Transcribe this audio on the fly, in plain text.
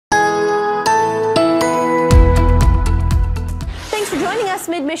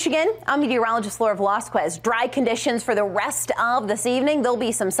mid-Michigan, I'm meteorologist Laura Velasquez. Dry conditions for the rest of this evening. There'll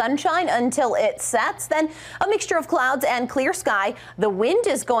be some sunshine until it sets. Then a mixture of clouds and clear sky. The wind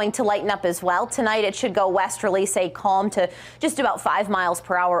is going to lighten up as well. Tonight it should go westerly, say calm to just about 5 miles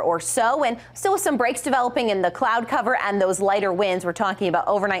per hour or so. And still with some breaks developing in the cloud cover and those lighter winds. We're talking about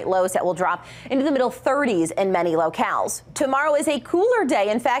overnight lows that will drop into the middle 30s in many locales. Tomorrow is a cooler day.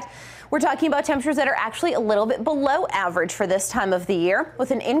 In fact, we're talking about temperatures that are actually a little bit below average for this time of the year.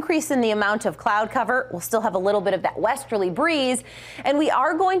 With an increase in the amount of cloud cover, we'll still have a little bit of that westerly breeze, and we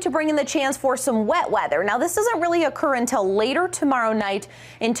are going to bring in the chance for some wet weather. Now, this doesn't really occur until later tomorrow night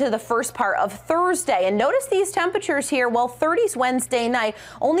into the first part of Thursday. And notice these temperatures here, well, 30s Wednesday night,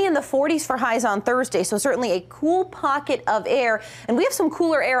 only in the 40s for highs on Thursday, so certainly a cool pocket of air. And we have some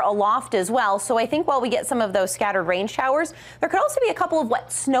cooler air aloft as well, so I think while we get some of those scattered rain showers, there could also be a couple of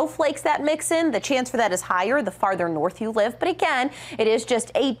wet snowflakes that mix in. The chance for that is higher the farther north you live, but again, it is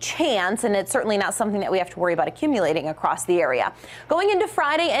just a chance, and it's certainly not something that we have to worry about accumulating across the area. Going into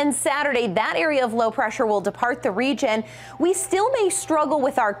Friday and Saturday, that area of low pressure will depart the region. We still may struggle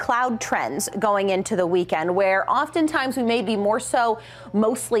with our cloud trends going into the weekend, where oftentimes we may be more so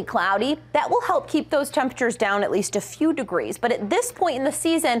mostly cloudy. That will help keep those temperatures down at least a few degrees. But at this point in the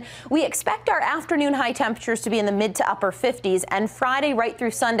season, we expect our afternoon high temperatures to be in the mid to upper 50s, and Friday right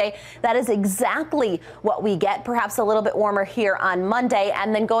through Sunday, that is exactly what we get. Perhaps a little bit warmer here on Monday,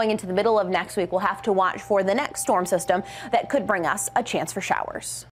 and then going into the middle of next week, we'll have to watch for the next storm system that could bring us a chance for showers.